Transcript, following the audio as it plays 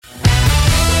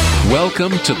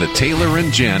Welcome to the Taylor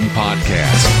and Jen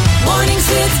podcast. Mornings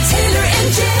with Taylor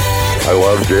and Jen. I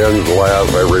love Jen's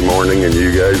laugh every morning, and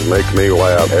you guys make me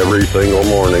laugh every single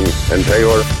morning. And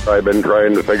Taylor, I've been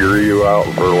trying to figure you out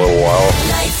for a little while.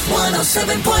 Life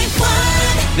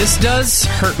 107.1. This does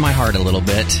hurt my heart a little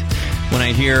bit when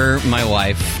I hear my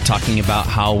wife talking about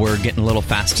how we're getting a little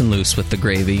fast and loose with the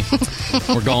gravy.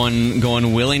 We're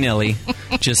going willy-nilly,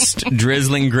 just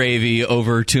drizzling gravy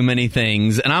over too many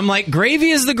things. And I'm like, gravy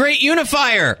is the great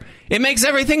unifier. It makes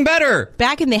everything better.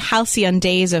 Back in the halcyon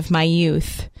days of my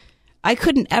youth, I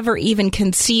couldn't ever even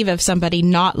conceive of somebody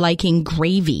not liking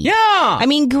gravy. Yeah. I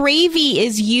mean, gravy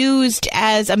is used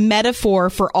as a metaphor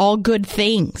for all good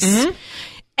things. Mm-hmm.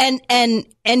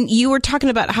 And you were talking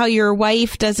about how your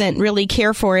wife doesn't really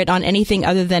care for it on anything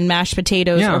other than mashed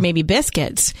potatoes or maybe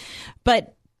biscuits.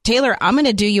 But Taylor, I'm going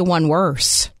to do you one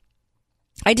worse.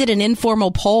 I did an informal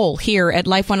poll here at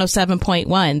Life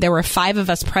 107.1. There were 5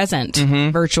 of us present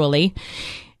virtually.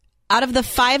 Out of the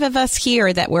 5 of us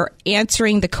here that were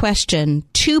answering the question,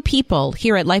 2 people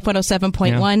here at Life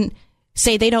 107.1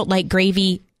 say they don't like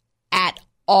gravy at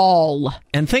all.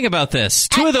 And think about this.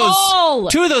 Two of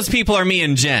those people are me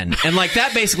and Jen. And like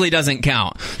that basically doesn't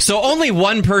count. So only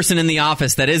one person in the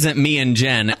office that isn't me and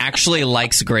Jen actually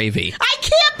likes gravy. I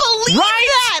can't believe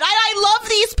that. I love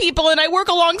these people and I work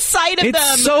alongside of them.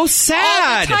 It's so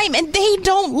sad. All the time, and they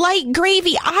don't like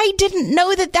gravy. I didn't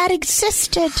know that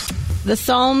existed. The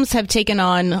Psalms have taken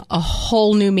on a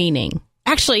whole new meaning.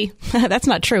 Actually, that's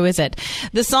not true, is it?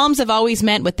 The Psalms have always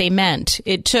meant what they meant.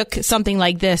 It took something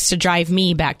like this to drive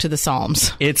me back to the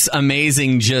Psalms. It's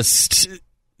amazing just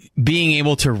being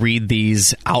able to read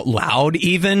these out loud,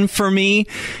 even for me.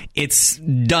 It's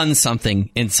done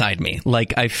something inside me.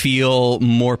 Like, I feel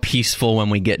more peaceful when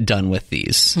we get done with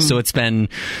these. So it's been,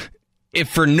 if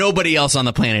for nobody else on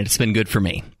the planet, it's been good for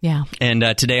me. Yeah. And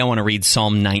today I want to read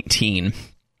Psalm 19.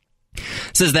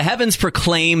 It says, the heavens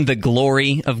proclaim the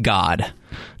glory of God.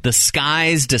 The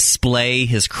skies display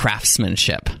his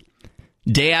craftsmanship.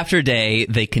 Day after day,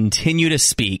 they continue to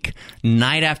speak.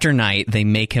 Night after night, they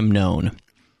make him known.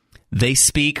 They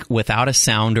speak without a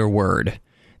sound or word.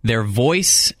 Their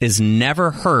voice is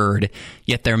never heard,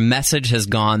 yet their message has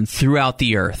gone throughout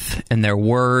the earth, and their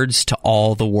words to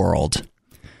all the world.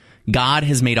 God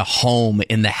has made a home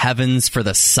in the heavens for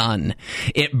the sun.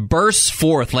 It bursts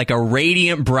forth like a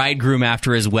radiant bridegroom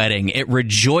after his wedding. It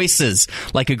rejoices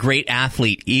like a great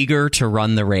athlete eager to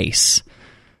run the race.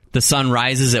 The sun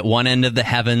rises at one end of the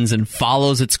heavens and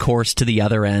follows its course to the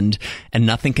other end, and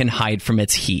nothing can hide from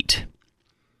its heat.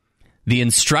 The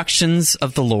instructions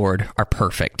of the Lord are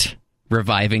perfect,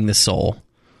 reviving the soul.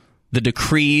 The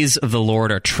decrees of the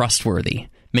Lord are trustworthy,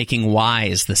 making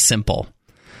wise the simple.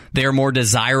 They are more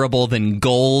desirable than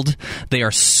gold. They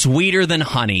are sweeter than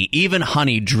honey, even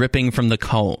honey dripping from the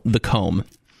comb.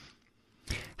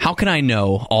 How can I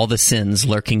know all the sins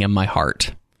lurking in my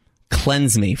heart?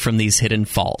 Cleanse me from these hidden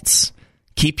faults.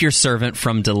 Keep your servant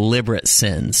from deliberate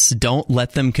sins. Don't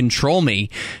let them control me,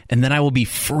 and then I will be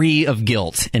free of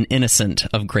guilt and innocent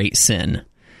of great sin.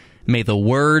 May the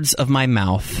words of my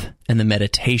mouth and the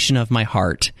meditation of my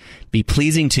heart be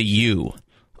pleasing to you,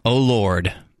 O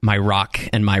Lord, my rock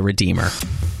and my redeemer.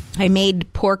 I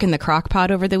made pork in the crock pot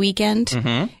over the weekend.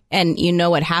 And you know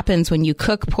what happens when you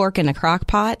cook pork in a crock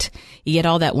pot? You get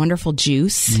all that wonderful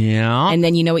juice. Yeah. And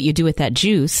then you know what you do with that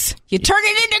juice? You turn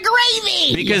it into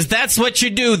gravy! Because that's what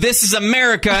you do. This is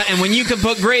America, and when you can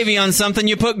put gravy on something,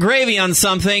 you put gravy on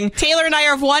something. Taylor and I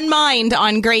are of one mind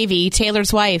on gravy.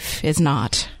 Taylor's wife is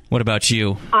not. What about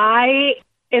you? I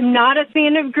am not a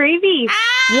fan of gravy.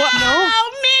 What?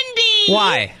 Oh, Mindy!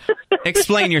 Why?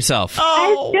 Explain yourself.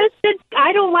 It's just that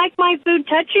I don't like my food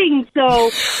touching, so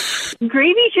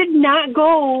gravy should not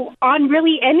go on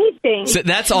really anything. So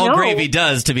that's all gravy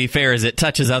does, to be fair, is it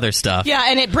touches other stuff. Yeah,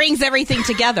 and it brings everything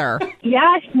together.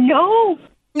 Yes, no.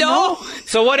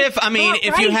 So what if,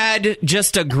 if you had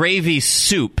just a gravy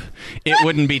soup, it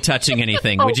wouldn't be touching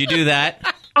anything. Would you do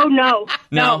that? Oh, no.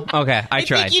 No? Okay, I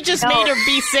tried. I think you just made her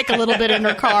be sick a little bit in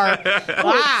her car.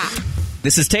 Wow.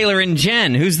 This is Taylor and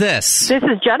Jen. Who's this? This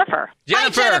is Jennifer. Hi,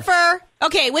 Jennifer.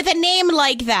 Okay, with a name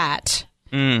like that,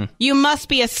 you must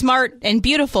be a smart and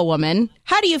beautiful woman.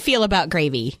 How do you feel about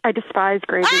gravy? I despise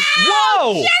gravy.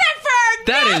 Whoa! Jennifer!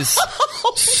 That is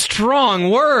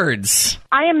strong words.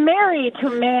 I am married to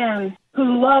a man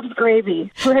who loves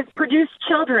gravy, who has produced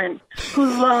children who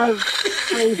love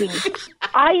gravy.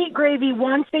 I eat gravy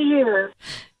once a year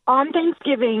on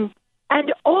Thanksgiving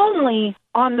and only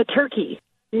on the turkey.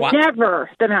 Wow. Never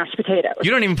the mashed potatoes.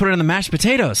 You don't even put it on the mashed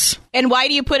potatoes. And why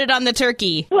do you put it on the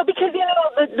turkey? Well, because,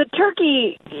 the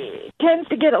turkey tends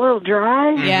to get a little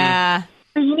dry. Yeah.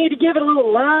 so you need to give it a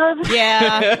little love.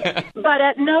 Yeah. But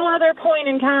at no other point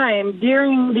in time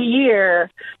during the year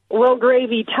will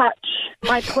gravy touch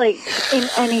my plate in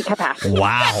any capacity.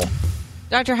 Wow.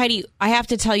 Dr. Heidi, I have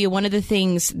to tell you, one of the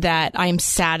things that I'm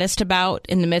saddest about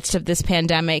in the midst of this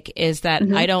pandemic is that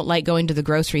I don't like going to the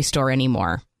grocery store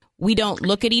anymore. We don't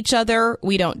look at each other.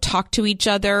 We don't talk to each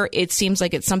other. It seems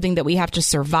like it's something that we have to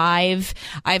survive.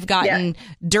 I've gotten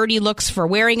dirty looks for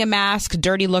wearing a mask,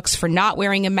 dirty looks for not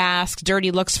wearing a mask,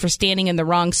 dirty looks for standing in the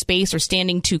wrong space or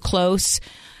standing too close.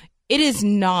 It is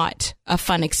not a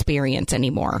fun experience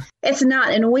anymore. It's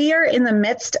not. And we are in the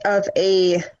midst of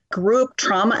a group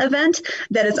trauma event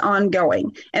that is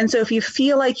ongoing. And so if you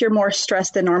feel like you're more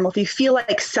stressed than normal, if you feel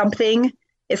like something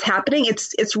is happening,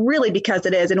 it's really because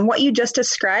it is. And what you just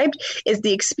described is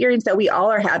the experience that we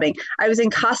all are having. I was in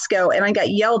Costco and I got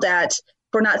yelled at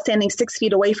for not standing 6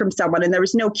 feet away from someone. And there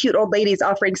was no cute old ladies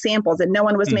offering samples and no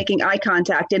one was making eye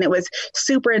contact. And it was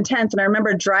super intense. And I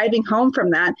remember driving home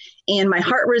from that and my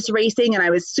heart was racing and I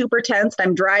was super tense.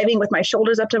 I'm driving with my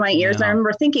shoulders up to my ears. And I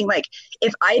remember thinking, like,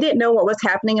 if I didn't know what was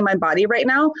happening in my body right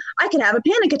now, I could have a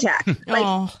panic attack.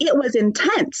 It was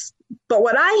intense. But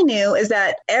what I knew is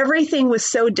that everything was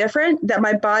so different that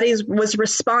my body was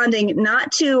responding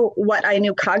not to what I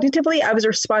knew cognitively. I was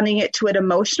responding to it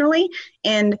emotionally.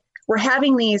 And we're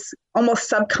having these almost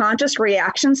subconscious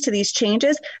reactions to these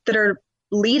changes that are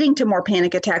leading to more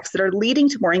panic attacks, that are leading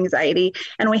to more anxiety.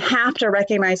 And we have to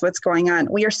recognize what's going on.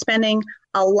 We are spending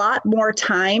a lot more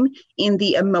time in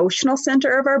the emotional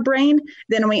center of our brain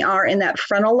than we are in that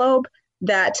frontal lobe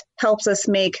that helps us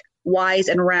make wise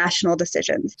and rational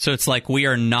decisions. So it's like we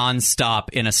are nonstop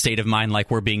in a state of mind like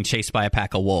we're being chased by a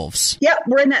pack of wolves. Yep,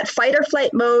 we're in that fight or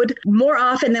flight mode more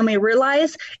often than we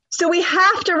realize. So we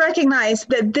have to recognize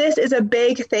that this is a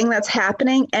big thing that's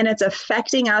happening and it's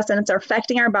affecting us and it's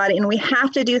affecting our body. And we have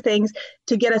to do things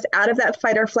to get us out of that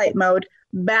fight or flight mode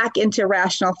back into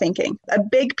rational thinking. A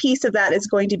big piece of that is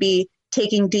going to be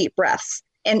taking deep breaths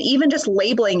and even just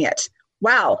labeling it.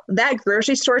 Wow, that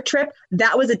grocery store trip,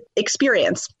 that was an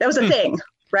experience. That was a thing,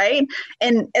 right?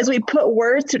 And as we put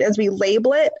words to it, as we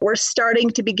label it, we're starting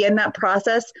to begin that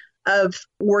process of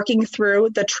working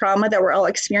through the trauma that we're all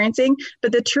experiencing.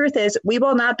 But the truth is, we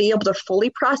will not be able to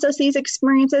fully process these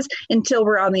experiences until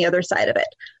we're on the other side of it.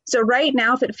 So right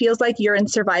now, if it feels like you're in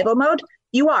survival mode,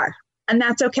 you are. And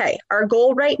that's okay. Our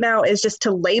goal right now is just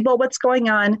to label what's going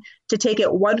on, to take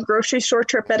it one grocery store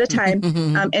trip at a time,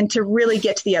 and to really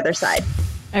get to the other side.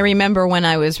 I remember when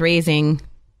I was raising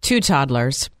 2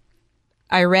 toddlers,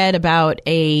 I read about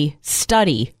a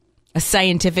study, a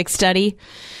scientific study,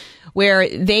 where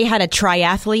they had a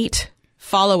triathlete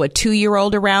follow a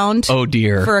 2-year-old around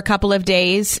for a couple of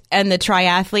days. And the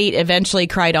triathlete eventually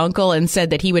cried uncle and said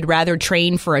that he would rather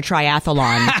train for a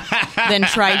triathlon than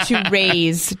try to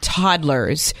raise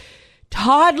toddlers.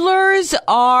 Toddlers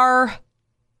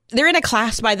they're in a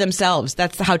class by themselves.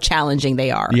 That's how challenging they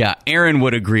are. Yeah, Aaron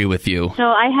would agree with you. So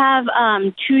I have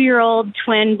 2-year-old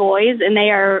twin boys, and they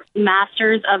are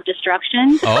masters of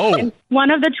destruction. Oh. And one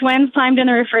of the twins climbed in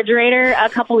the refrigerator a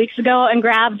couple weeks ago and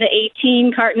grabbed the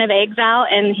 18 carton of eggs out,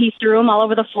 and he threw them all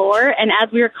over the floor. And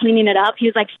as we were cleaning it up, he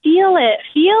was like, feel it,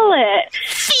 feel it.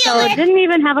 So didn't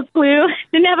even have a clue.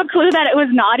 Didn't have a clue that it was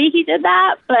naughty he did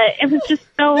that, but it was just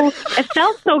it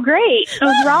felt so great.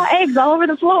 Those raw eggs all over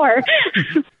the floor.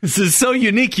 This is so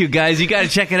unique, you guys. You got to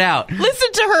check it out.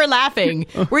 Listen to her laughing.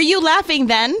 Were you laughing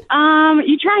then?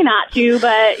 You try not to,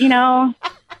 but,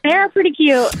 they're pretty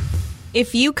cute.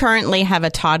 If you currently have a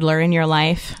toddler in your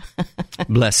life...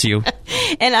 Bless you.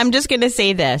 And I'm just going to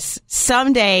say this.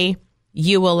 Someday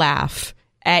you will laugh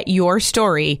at your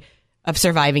story of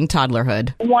surviving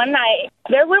toddlerhood. One night,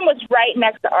 their room was right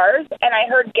next to ours, and I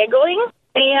heard giggling.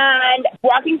 And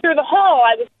walking through the hall,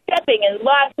 I was stepping in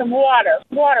lots of water.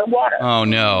 Oh,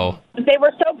 no. They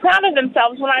were so proud of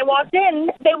themselves when I walked in,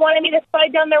 they wanted me to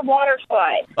slide down their water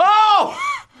slide. Oh!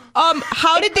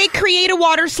 How did they create a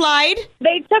water slide?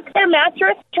 They took their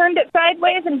mattress, turned it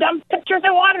sideways, and dumped pitchers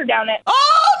of water down it.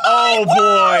 Oh,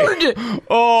 my word!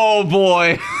 Oh,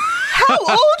 boy. How old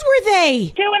were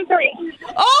they? 2 and 3.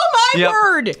 Oh, my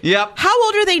word. Yep. How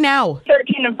old are they now?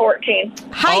 13 and 14.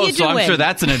 How you so doing? I'm sure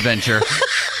that's an adventure.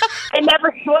 I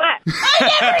never slept.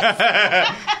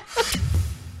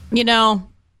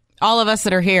 All of us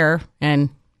that are here, and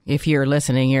if you're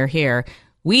listening, you're here,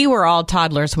 we were all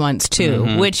toddlers once,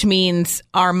 too, which means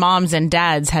our moms and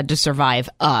dads had to survive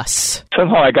us.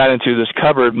 Somehow I got into this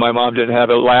cupboard. My mom didn't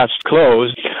have it latched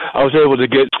closed. I was able to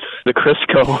get the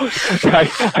Crisco.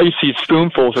 I used to eat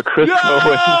spoonfuls of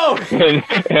Crisco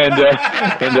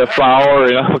and flour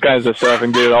and all kinds of stuff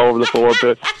and get it all over the floor.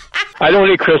 But I don't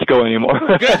eat Crisco anymore.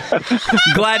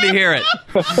 Glad to hear it.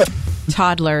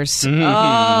 Toddlers.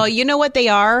 Oh, you know what they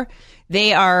are?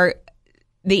 They are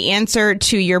the answer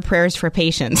to your prayers for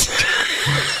patience.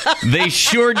 They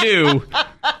sure do.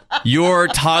 Your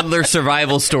toddler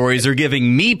survival stories are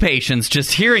giving me patience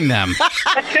just hearing them.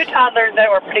 The two toddlers that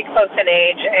were pretty close in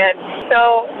age, and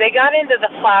so they got into the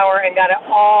flour and got it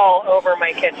all over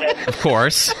my kitchen. Of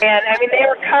course. And, I mean, they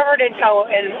were covered in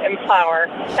flour,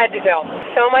 head to toe.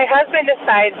 So my husband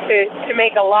decides to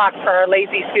make a lock for our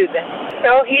lazy Susan.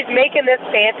 So he's making this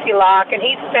fancy lock, and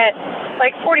he spent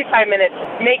like 45 minutes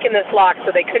making this lock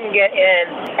so they couldn't get in.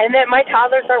 And then my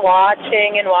toddlers are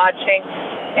watching and watching.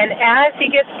 And as he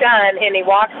gets done and he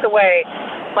walks away,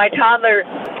 my toddler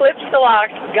flips the lock,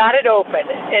 got it open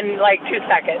in like 2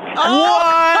 seconds.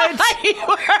 What?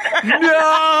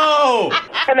 No!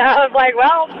 And I was like,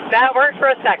 well, that worked for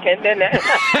a second, didn't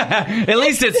it? At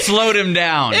least it slowed him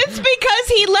down. It's because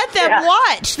he let them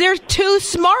watch. They're too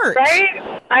smart.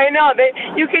 Right? I know.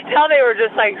 You could tell they were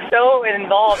just like so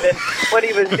involved in what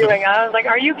he was doing. I was like,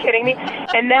 are you kidding me?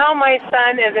 And now my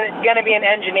son is going to be an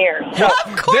engineer. So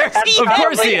of course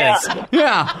he is.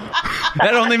 Yeah.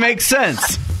 That only makes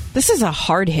sense. This is a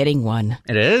hard-hitting one.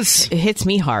 It is. It hits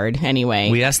me hard,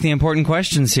 anyway. We ask the important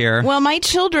questions here. Well, my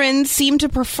children seem to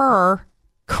prefer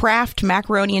Kraft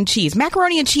macaroni and cheese.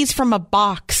 Macaroni and cheese from a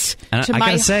box to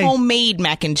my homemade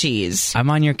mac and cheese. I'm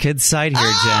on your kids' side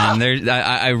here, Jen.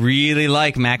 I really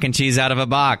like mac and cheese out of a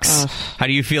box. How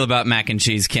do you feel about mac and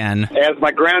cheese, Ken? As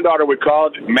my granddaughter would call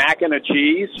it, mac and a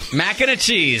cheese. Mac and a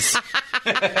cheese.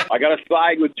 I got to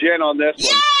side with Jen on this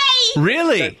one.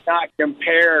 Really? It's not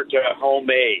compared to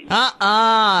homemade.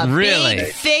 Really?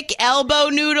 Big, thick elbow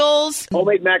noodles.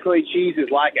 Homemade macaroni and cheese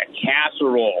is like a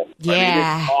casserole. Yeah. I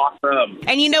mean, it's awesome.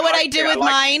 And you know what I do with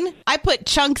mine? I put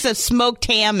chunks of smoked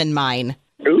ham in mine.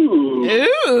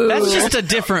 Ooh. That's just a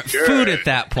different food at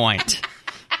that point.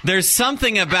 There's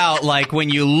something about, like, when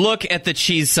you look at the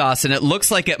cheese sauce and it looks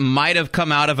like it might have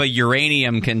come out of a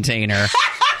uranium container.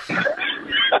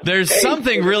 There's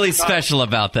something really special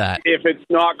about that. If it's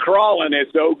not crawling,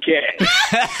 it's okay.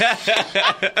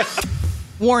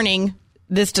 Warning,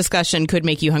 this discussion could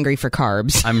make you hungry for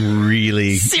carbs. I'm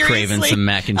really craving some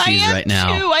mac and cheese right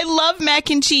now. Too. I love mac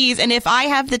and cheese, and if I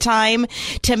have the time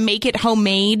to make it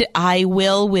homemade, I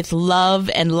will with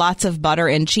love and lots of butter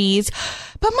and cheese.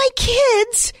 But my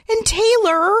kids and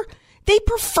Taylor, they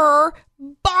prefer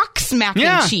box mac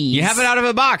and cheese. You have it out of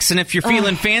a box, and if you're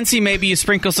feeling fancy, maybe you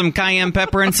sprinkle some cayenne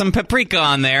pepper and some paprika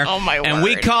on there. Oh, my word. And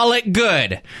we call it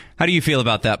good. How do you feel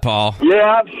about that, Paul? Yeah,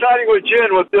 I'm siding with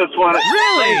Jen with this one.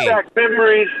 Really? Back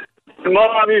memories.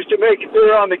 Mom used to make it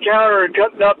there on the counter and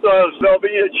cutting up those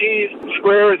Velveeta cheese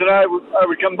squares, and I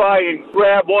would come by and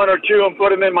grab one or two and put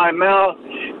them in my mouth.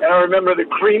 And I remember the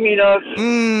creaminess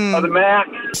of the mac.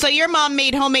 So your mom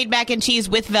made homemade mac and cheese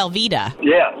with Velveeta?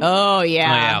 Yeah. Oh,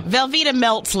 yeah. Velveeta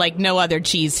melts like no other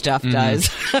cheese stuff does.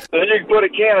 Then you can put a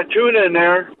can of tuna in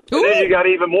there, and then you got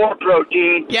even more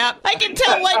protein. Yep. I can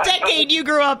tell what decade you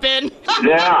grew up in.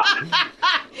 Yeah.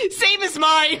 Same as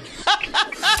mine.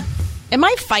 Am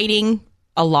I fighting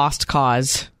a lost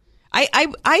cause?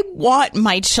 I want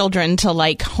my children to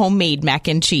like homemade mac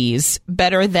and cheese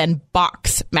better than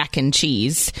box mac and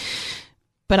cheese,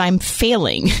 but I'm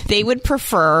failing. They would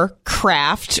prefer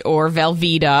Kraft or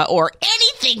Velveeta or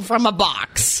anything from a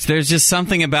box. There's just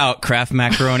something about Kraft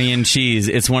macaroni and cheese.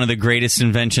 It's one of the greatest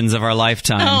inventions of our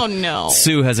lifetime. Oh, no.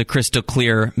 Sue has a crystal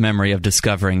clear memory of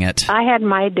discovering it. I had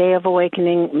my day of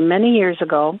awakening many years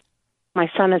ago. My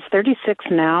son is 36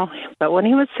 now, but when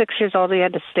he was 6 years old, he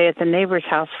had to stay at the neighbor's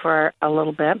house for a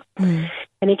little bit. And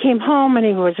he came home, and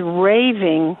he was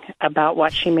raving about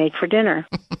what she made for dinner.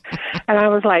 And I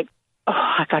was like, oh,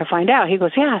 I got to find out. He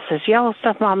goes, yeah, this yellow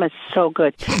stuff, Mom, is so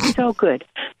good, so good.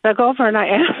 So I go over, and I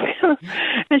ask her,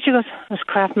 and she goes, it's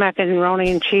Kraft macaroni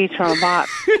and cheese from a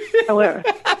box. I went,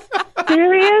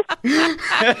 serious?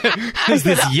 It's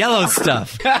this yellow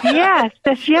stuff. Yes,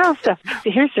 this yellow stuff.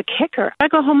 Here's the kicker. I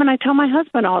go home and I tell my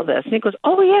husband all this. And he goes,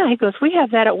 oh, yeah. He goes, we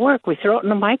have that at work. We throw it in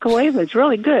the microwave. It's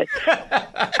really good.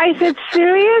 I said,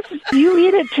 serious? You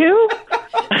eat it too?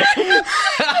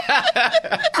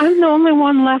 I'm the only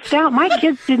one left out. My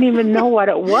kids didn't even know what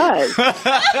it was.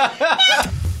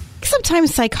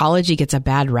 Sometimes psychology gets a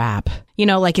bad rap. You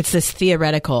know, like it's this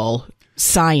theoretical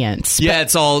science. Yeah,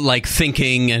 it's all like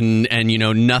thinking and you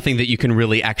know, nothing that you can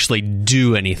really actually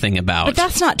do anything about. But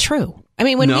that's not true. I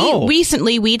mean, when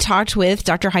we talked with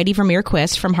Dr. Heidi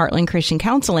Vermeer-Quist from Heartland Christian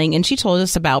Counseling, and she told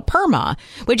us about PERMA,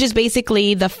 which is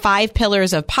basically the 5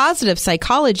 pillars of positive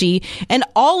psychology, and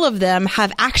all of them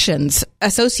have actions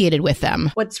associated with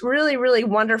them. What's really, really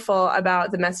wonderful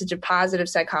about the message of positive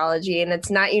psychology, and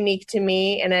it's not unique to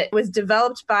me, and it was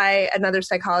developed by another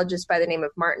psychologist by the name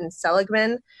of Martin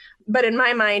Seligman, but in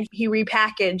my mind, he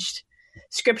repackaged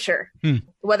scripture,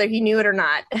 whether he knew it or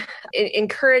not. It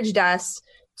encouraged us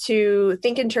to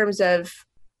think in terms of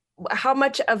how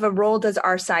much of a role does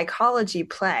our psychology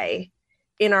play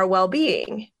in our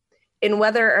well-being, in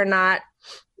whether or not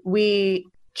we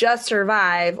just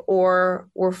survive or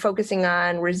we're focusing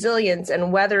on resilience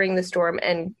and weathering the storm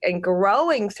and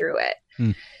growing through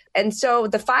it. And so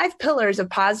the 5 pillars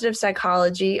of positive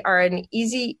psychology are an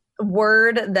easy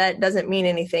word that doesn't mean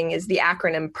anything, is the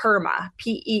acronym PERMA,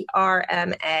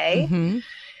 PERMA.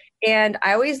 And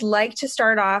I always like to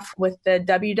start off with the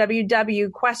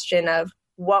WWW question of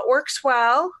what works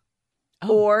well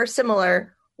or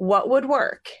similar, what would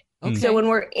work? So when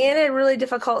we're in a really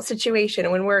difficult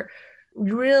situation, when we're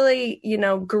really,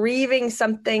 grieving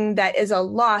something that is a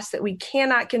loss that we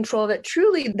cannot control, that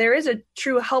truly there is a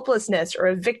true helplessness or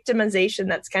a victimization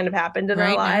that's kind of happened in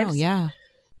our lives.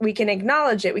 We can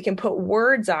acknowledge it. We can put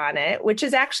words on it, which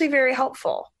is actually very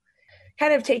helpful.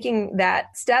 Kind of taking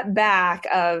that step back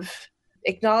of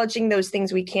acknowledging those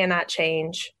things we cannot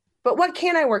change. But what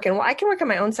can I work in? Well, I can work on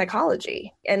my own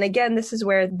psychology. And again, this is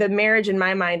where the marriage in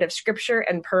my mind of scripture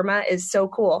and PERMA is so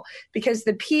cool, because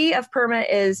the P of PERMA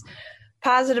is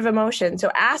positive emotion. So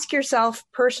ask yourself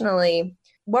personally,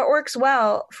 what works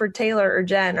well for Taylor or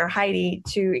Jen or Heidi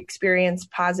to experience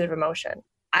positive emotion?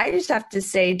 I just have to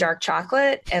say dark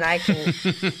chocolate, and I can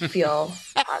feel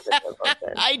positive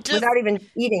emotion without even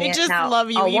eating it. I just now,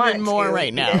 love you I'll even more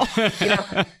right now.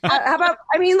 How about,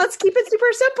 let's keep it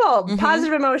super simple.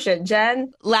 Positive emotion.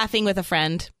 Jen? Laughing with a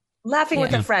friend. Laughing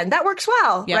with a friend. That works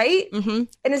well, right? And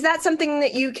is that something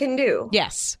that you can do?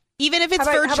 Yes. Even if it's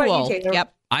virtual. How about you, Taylor?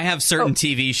 Yep. I have certain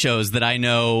TV shows that I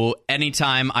know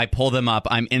anytime I pull them up,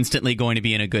 I'm instantly going to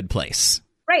be in a good place.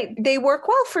 Right. They work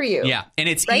well for you. Yeah. And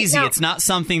it's right easy. now. It's not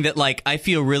something that I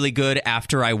feel really good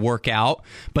after I work out,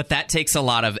 but that takes a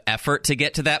lot of effort to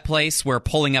get to that place where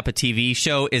pulling up a TV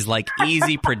show is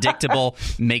easy, predictable,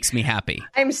 makes me happy.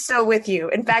 I'm so with you.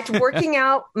 In fact, working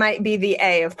out might be the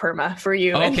A of PERMA for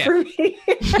you. Okay. And for me,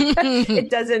 it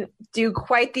doesn't do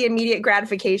quite the immediate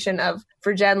gratification of,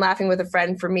 for Jen, laughing with a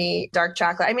friend, for me, dark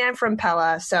chocolate. I mean, I'm from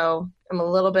Pella, so I'm a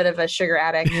little bit of a sugar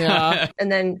addict. Yeah. And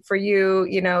then for you,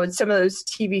 some of those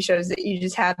TV shows that you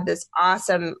just have this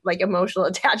awesome, emotional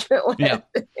attachment with. Yeah.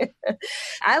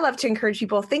 I love to encourage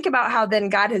people, think about how then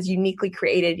God has uniquely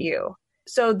created you.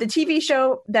 So the TV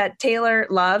show that Taylor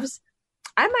loves,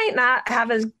 I might not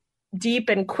have as deep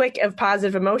and quick of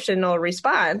positive emotional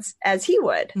response as he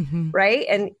would. Right.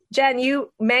 And Jen,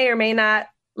 you may or may not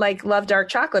love dark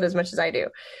chocolate as much as I do.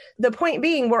 The point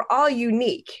being, we're all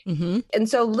unique. And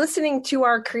so listening to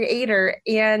our Creator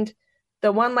and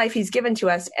the one life he's given to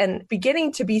us and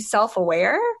beginning to be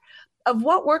self-aware of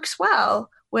what works well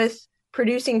with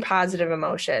producing positive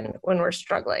emotion when we're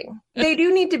struggling. They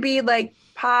do need to be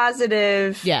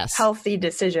positive, healthy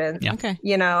decisions. Yeah. Okay.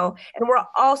 And we're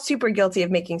all super guilty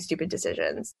of making stupid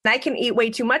decisions. And I can eat way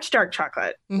too much dark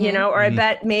chocolate, or I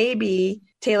bet maybe,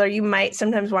 Taylor, you might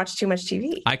sometimes watch too much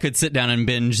TV. I could sit down and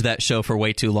binge that show for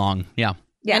way too long. Yeah.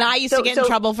 Yeah. And I used to get in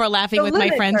trouble for laughing with my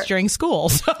friends during school.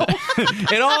 So.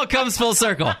 It all comes full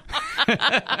circle.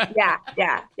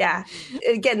 Yeah.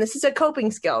 Again, this is a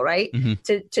coping skill, right?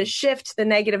 To shift the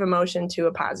negative emotion to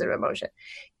a positive emotion.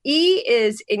 E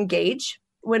is engage.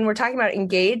 When we're talking about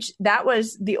engage, that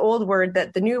was the old word.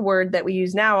 That the new word that we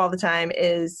use now all the time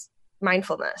is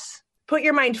mindfulness. Put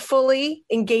your mind fully,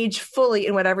 engage fully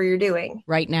in whatever you're doing.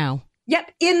 Right now.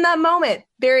 Yep. In the moment.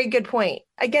 Very good point.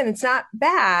 Again, it's not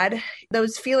bad.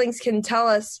 Those feelings can tell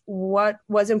us what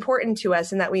was important to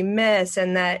us and that we miss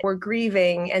and that we're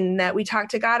grieving and that we talk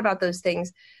to God about those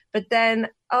things. But then,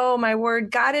 oh my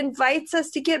word, God invites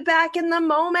us to get back in the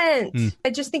moment. I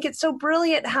just think it's so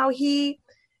brilliant how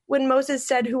when Moses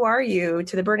said, "Who are you?"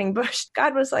 to the burning bush,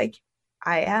 God was like,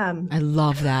 "I am." I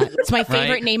love that. It's my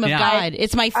favorite name of God.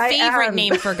 It's my favorite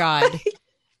name for God.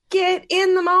 Get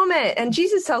in the moment. And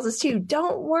Jesus tells us too,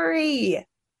 don't worry.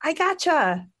 I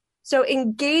gotcha. So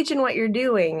engage in what you're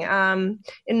doing.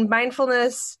 In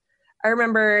mindfulness, I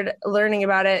remembered learning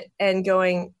about it and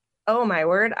going, oh my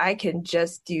word, I can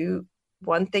just do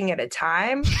one thing at a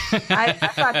time. I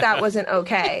thought that wasn't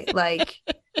okay.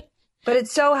 But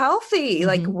it's so healthy.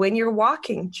 When you're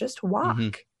walking, just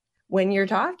walk. When you're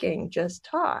talking, just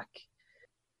talk.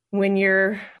 When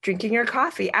you're drinking your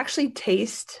coffee, actually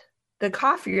taste the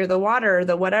coffee or the water or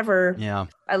the whatever. Yeah.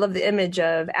 I love the image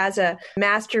of as a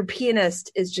master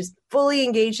pianist is just fully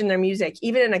engaged in their music,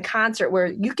 even in a concert where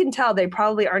you can tell they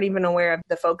probably aren't even aware of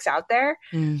the folks out there.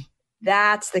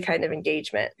 That's the kind of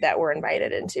engagement that we're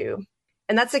invited into.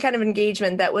 And that's the kind of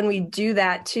engagement that when we do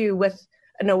that too with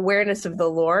an awareness of the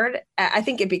Lord, I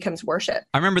think it becomes worship.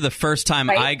 I remember the first time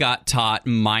I got taught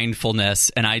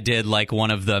mindfulness and I did like one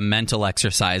of the mental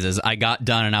exercises. I got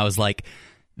done and I was like,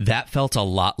 that felt a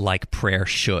lot like prayer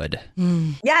should.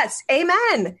 Yes.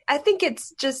 Amen. I think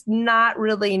it's just not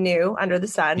really new under the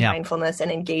sun, mindfulness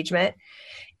and engagement.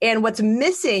 And what's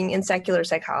missing in secular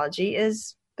psychology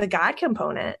is the God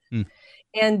component.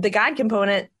 And the God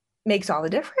component makes all the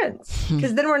difference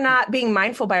because then we're not being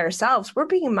mindful by ourselves. We're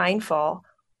being mindful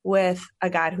with a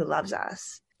God who loves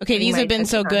us. Okay, these have been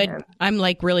so good. I'm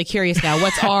like really curious now.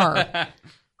 What's R?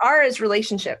 R is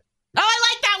relationship. Oh, I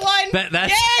like that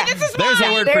one. There's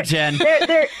a word for Jen.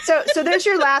 So there's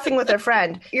your laughing with a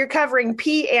friend. You're covering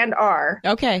P and R.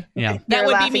 Okay. Yeah. That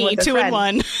would be me, 2 in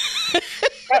 1.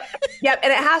 Yep.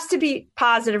 And it has to be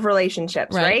positive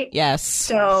relationships, right? Yes.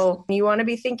 So you want to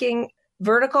be thinking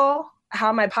vertical. How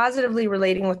am I positively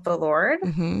relating with the Lord?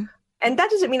 And that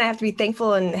doesn't mean I have to be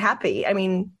thankful and happy. I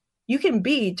mean, you can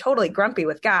be totally grumpy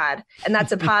with God, and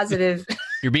that's a positive.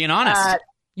 You're being honest.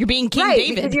 You're being King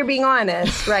David. Because you're being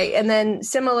honest, right? And then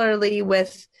similarly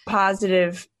with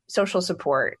positive social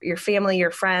support, your family,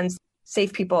 your friends,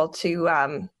 safe people to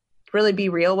really be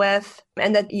real with,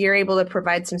 and that you're able to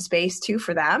provide some space too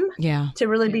for them to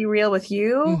really be real with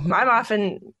you. I'm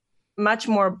often much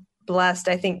more blessed,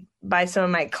 I think, by some of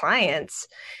my clients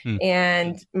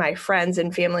and my friends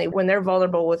and family when they're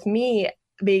vulnerable with me,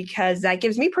 because that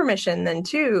gives me permission then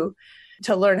too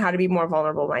to learn how to be more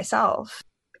vulnerable myself.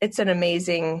 It's an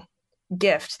amazing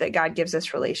gift that God gives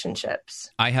us relationships.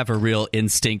 I have a real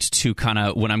instinct to kind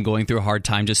of, when I'm going through a hard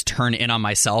time, just turn in on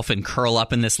myself and curl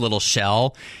up in this little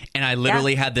shell. And I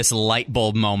literally had this light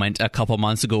bulb moment a couple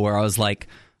months ago where I was like,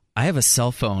 I have a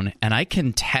cell phone and I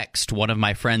can text one of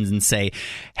my friends and say,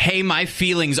 hey, my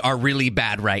feelings are really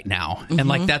bad right now. And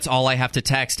like, that's all I have to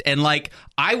text. And like,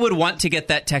 I would want to get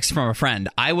that text from a friend.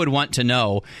 I would want to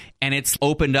know. And it's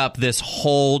opened up this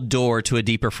whole door to a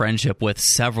deeper friendship with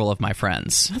several of my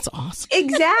friends. That's awesome.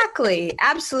 Exactly.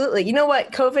 Absolutely. You know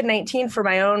what? COVID-19 for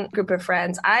my own group of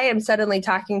friends, I am suddenly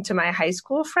talking to my high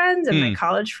school friends and my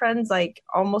college friends like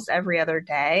almost every other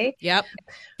day. Yep.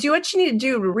 Do what you need to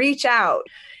do to reach out.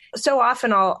 So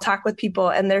often I'll talk with people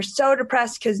and they're so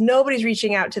depressed because nobody's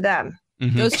reaching out to them.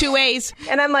 Those 2 ways.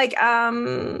 And I'm like,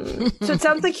 so it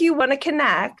sounds like you want to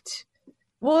connect.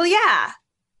 Well, yeah,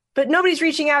 but nobody's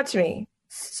reaching out to me.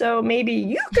 So maybe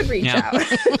you could reach out.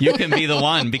 You can be the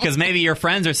one because maybe your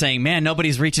friends are saying, man,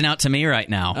 nobody's reaching out to me right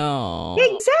now. Oh,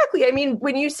 exactly. I mean,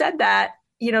 when you said that,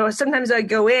 you know, sometimes I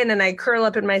go in and I curl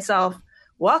up in myself.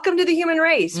 Welcome to the human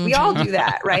race. We all do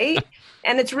that, right?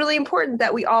 And it's really important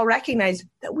that we all recognize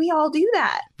that we all do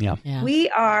that. Yeah. We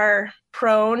are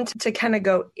prone to kind of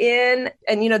go in.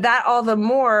 And, you know, that all the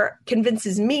more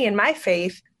convinces me in my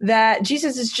faith that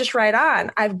Jesus is just right on.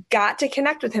 I've got to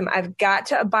connect with him. I've got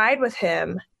to abide with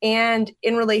him and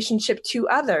in relationship to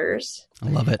others. I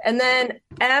love it. And then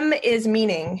M is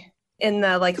meaning. In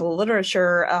the like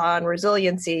literature on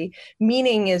resiliency,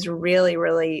 meaning is really,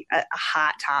 really a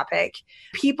hot topic.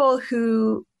 People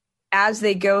who, as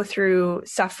they go through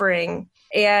suffering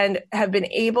and have been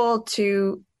able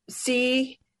to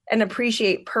see and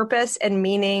appreciate purpose and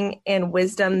meaning and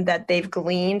wisdom that they've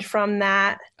gleaned from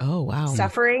that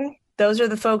suffering, those are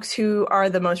the folks who are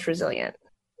the most resilient.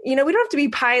 You know, we don't have to be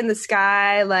pie in the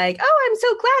sky like, oh, I'm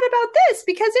so glad about this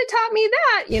because it taught me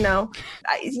that, you know.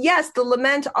 Yes, the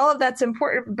lament, all of that's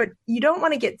important, but you don't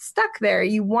want to get stuck there.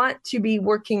 You want to be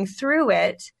working through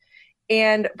it.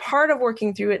 And part of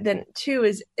working through it then too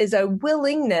is a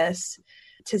willingness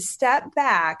to step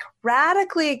back,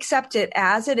 radically accept it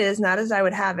as it is, not as I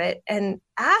would have it, and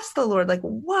ask the Lord, like,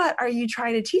 what are you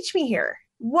trying to teach me here?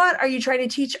 What are you trying to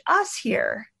teach us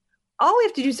here? All we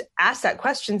have to do is ask that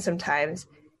question sometimes.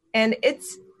 And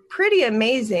it's pretty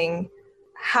amazing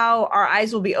how our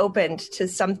eyes will be opened to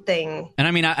something. And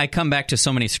I mean, I come back to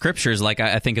so many scriptures, like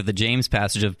I think of the James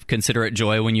passage of consider it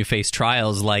joy when you face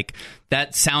trials. Like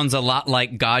that sounds a lot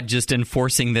like God just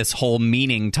enforcing this whole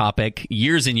meaning topic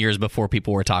years and years before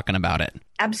people were talking about it.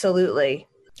 Absolutely.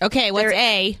 Okay, what's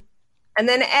A? And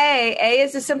then A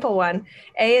is a simple one.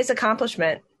 A is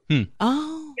accomplishment.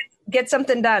 Oh. Get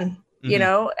something done. You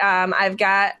know, I've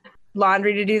got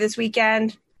laundry to do this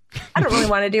weekend. I don't really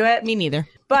want to do it. Me neither.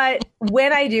 But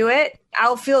when I do it,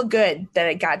 I'll feel good that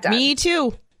it got done. Me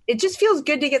too. It just feels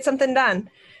good to get something done.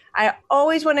 I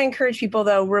always want to encourage people,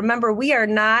 though, remember, we are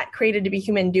not created to be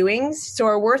human doings. So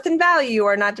our worth and value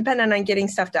are not dependent on getting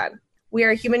stuff done. We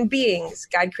are human beings.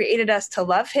 God created us to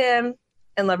love him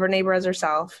and love our neighbor as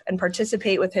ourselves and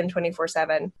participate with him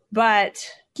 24/7. But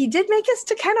he did make us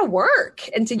to kind of work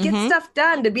and to get stuff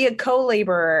done, to be a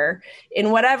co-laborer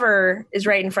in whatever is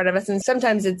right in front of us. And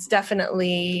sometimes it's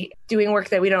definitely doing work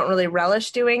that we don't really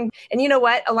relish doing. And you know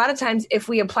what? A lot of times if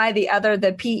we apply the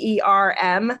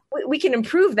PERM, we can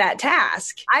improve that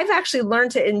task. I've actually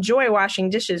learned to enjoy washing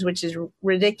dishes, which is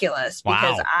ridiculous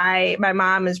because my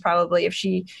mom is probably, if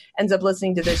she ends up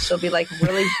listening to this, she'll be like,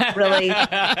 really, really?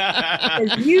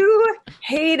 You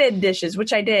hated dishes,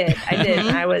 which I did. And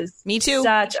I was Me too.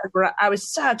 I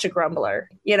was such a grumbler,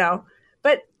 you know,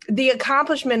 but the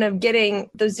accomplishment of getting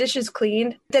those dishes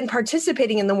cleaned, then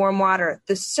participating in the warm water,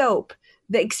 the soap,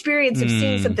 the experience of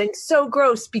seeing something so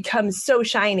gross become so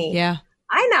shiny. Yeah.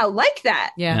 I now like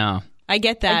that. Yeah. No. I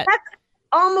get that. And that's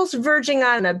almost verging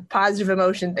on a positive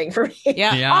emotion thing for me.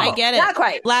 Yeah. I get it. Not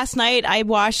quite. Last night, I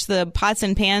washed the pots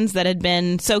and pans that had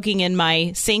been soaking in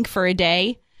my sink for a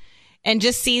day. And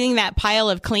just seeing that pile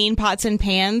of clean pots and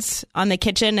pans on the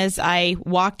kitchen as I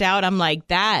walked out, I'm like,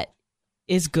 that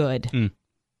is good.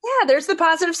 Yeah, there's the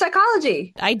positive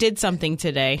psychology. I did something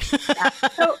today.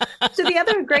 So the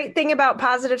other great thing about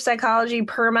positive psychology,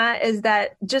 PERMA, is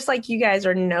that just like you guys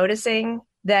are noticing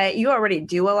that you already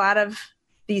do a lot of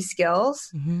these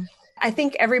skills. I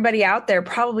think everybody out there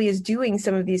probably is doing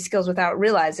some of these skills without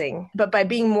realizing, but by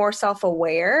being more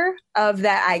self-aware of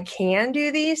that I can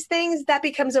do these things, that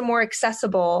becomes a more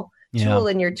accessible tool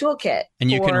in your toolkit. And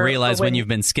you can realize when you've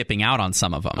been skipping out on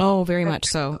some of them. Oh, very much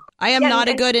so. I am not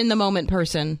a good in the moment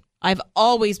person. I've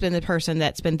always been the person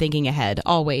that's been thinking ahead.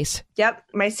 Always. Yep.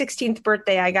 My 16th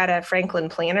birthday, I got a Franklin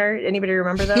planner. Anybody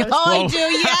remember those? Oh, I do.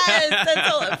 Yes.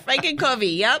 That's a Franklin Covey.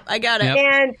 Yep. I got it. Yep.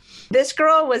 And this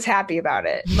girl was happy about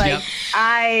it. Like,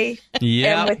 I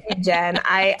am with you, Jen.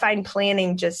 I find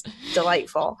planning just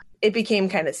delightful. It became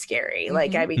kind of scary.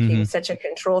 Like, I became such a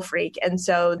control freak. And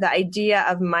so the idea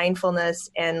of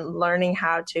mindfulness and learning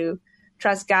how to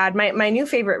trust God. My new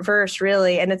favorite verse,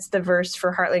 really, and it's the verse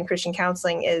for Heartland Christian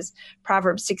Counseling, is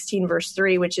Proverbs 16, verse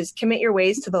 3, which is, commit your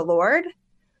ways to the Lord,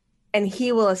 and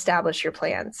he will establish your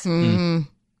plans.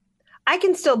 I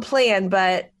can still plan,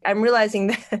 but I'm realizing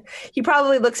that he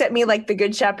probably looks at me like the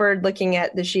good shepherd looking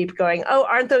at the sheep going, oh,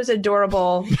 aren't those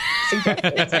adorable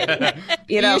suggestions?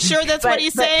 You know, you sure that's what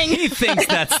he's saying? He thinks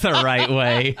that's the right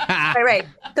way. Right.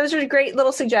 Those are great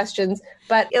little suggestions,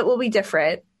 but it will be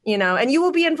different. You know, and you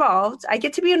will be involved. I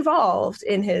get to be involved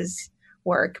in his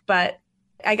work, but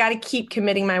I got to keep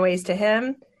committing my ways to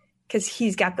him because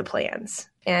he's got the plans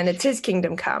and it's his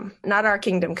kingdom come, not our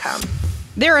kingdom come.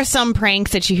 There are some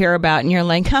pranks that you hear about and you're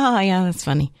like, oh, yeah, that's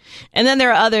funny. And then there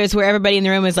are others where everybody in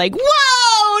the room is like,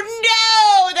 whoa,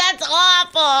 no, that's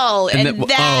awful. And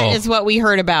that is what we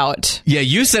heard about. Yeah,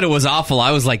 you said it was awful.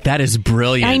 I was like, that is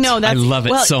brilliant. I know. I love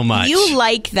it so much. You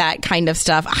like that kind of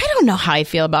stuff. I don't know how I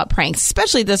feel about pranks,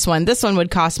 especially this one. This one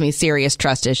would cost me serious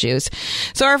trust issues.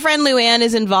 So our friend Luann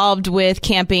is involved with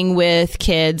camping with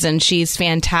kids, and she's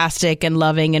fantastic and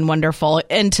loving and wonderful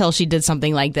until she did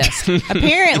something like this.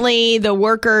 Apparently, the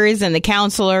workers and the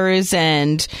counselors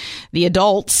and the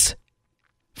adults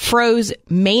froze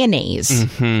mayonnaise.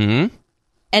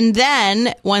 And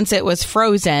then once it was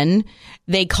frozen,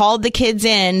 they called the kids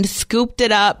in, scooped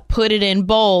it up, put it in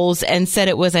bowls, and said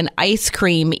it was an ice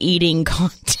cream eating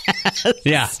contest.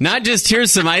 Yeah, not just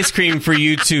here's some ice cream for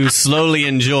you to slowly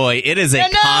enjoy. It is a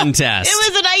contest.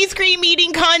 It was an ice cream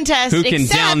eating contest. Who can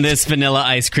down this vanilla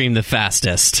ice cream the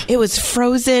fastest? It was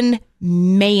frozen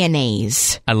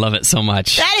mayonnaise. I love it so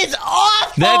much. That is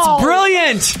awful. That's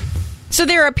brilliant. So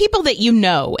there are people that you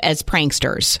know as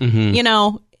pranksters. You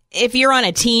know, if you're on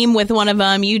a team with one of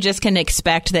them, you just can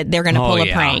expect that they're going to pull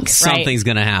a prank. Something's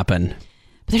going to happen.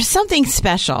 But there's something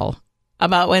special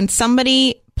about when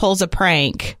somebody pulls a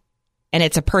prank and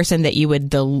it's a person that you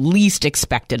would the least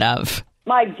expect it of.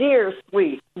 My dear,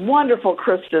 sweet, wonderful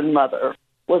Christian mother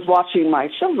was watching my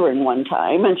children one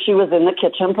time, and she was in the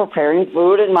kitchen preparing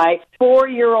food, and my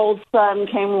 4-year-old son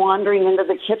came wandering into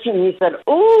the kitchen. He said,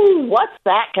 "Ooh, what's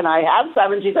that? Can I have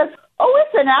some?" And she said, "Oh,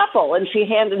 it's an apple." And she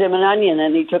handed him an onion,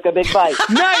 and he took a big bite.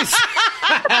 Nice!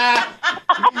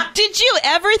 Did you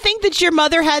ever think that your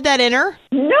mother had that in her?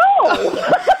 No!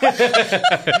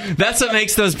 That's what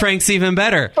makes those pranks even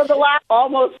better. For the last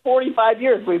almost 45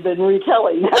 years, we've been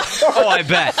retelling that story. Oh, I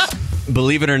bet.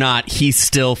 Believe it or not, he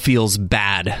still feels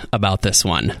bad about this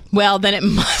one. Well, then it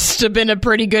must have been a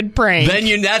pretty good prank.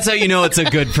 That's how you know it's a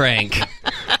good prank.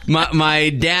 My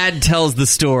dad tells the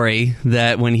story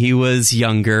that when he was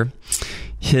younger,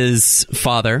 his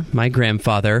father, my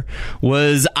grandfather,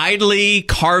 was idly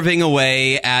carving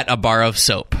away at a bar of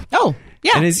soap. Oh,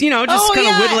 yeah. And is, just kind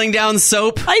of whittling down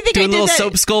soap, I think doing I did little that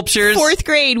soap sculptures. 4th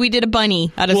grade, we did a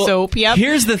bunny out of soap. Yep.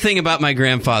 Here's the thing about my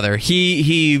grandfather.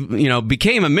 He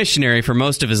became a missionary for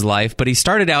most of his life, but he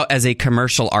started out as a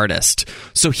commercial artist.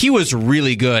 So he was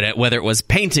really good at whether it was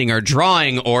painting or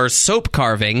drawing or soap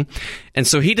carving. And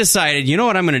so he decided, you know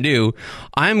what I'm going to do?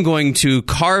 I'm going to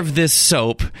carve this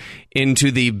soap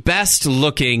into the best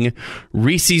looking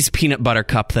Reese's peanut butter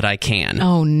cup that I can.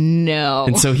 Oh, no.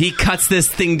 And so he cuts this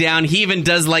thing down. He even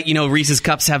does Reese's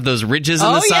cups have those ridges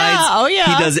on the sides. Oh,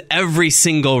 yeah. He does every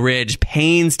single ridge,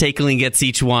 painstakingly gets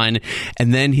each one.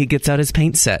 And then he gets out his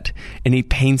paint set and he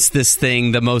paints this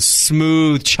thing the most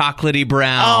smooth, chocolatey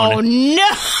brown. Oh, no.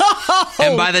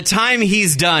 And by the time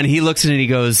he's done, he looks at it and he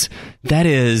goes, that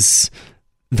is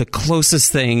the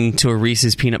closest thing to a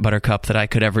Reese's peanut butter cup that I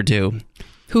could ever do.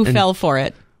 Who fell for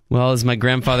it? Well, as my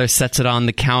grandfather sets it on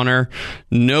the counter,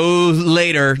 no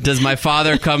later does my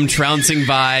father come trouncing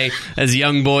by, as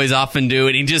young boys often do,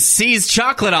 and he just sees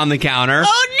chocolate on the counter.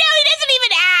 Oh, no, he doesn't even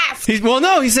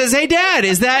ask. He says, hey, Dad,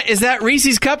 is that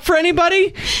Reese's cup for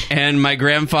anybody? And my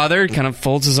grandfather kind of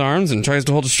folds his arms and tries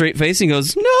to hold a straight face, and he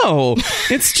goes, no,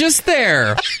 it's just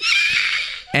there.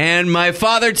 And my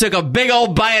father took a big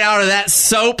old bite out of that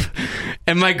soap.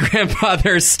 And my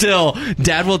grandfather still,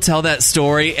 Dad will tell that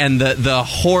story and the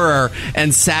horror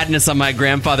and sadness on my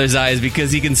grandfather's eyes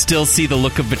because he can still see the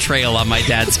look of betrayal on my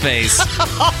dad's face.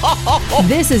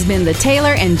 This has been the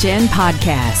Taylor and Jen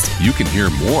podcast. You can hear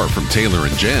more from Taylor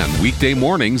and Jen weekday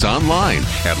mornings online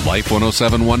at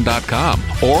life1071.com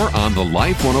or on the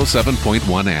Life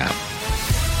 107.1 app.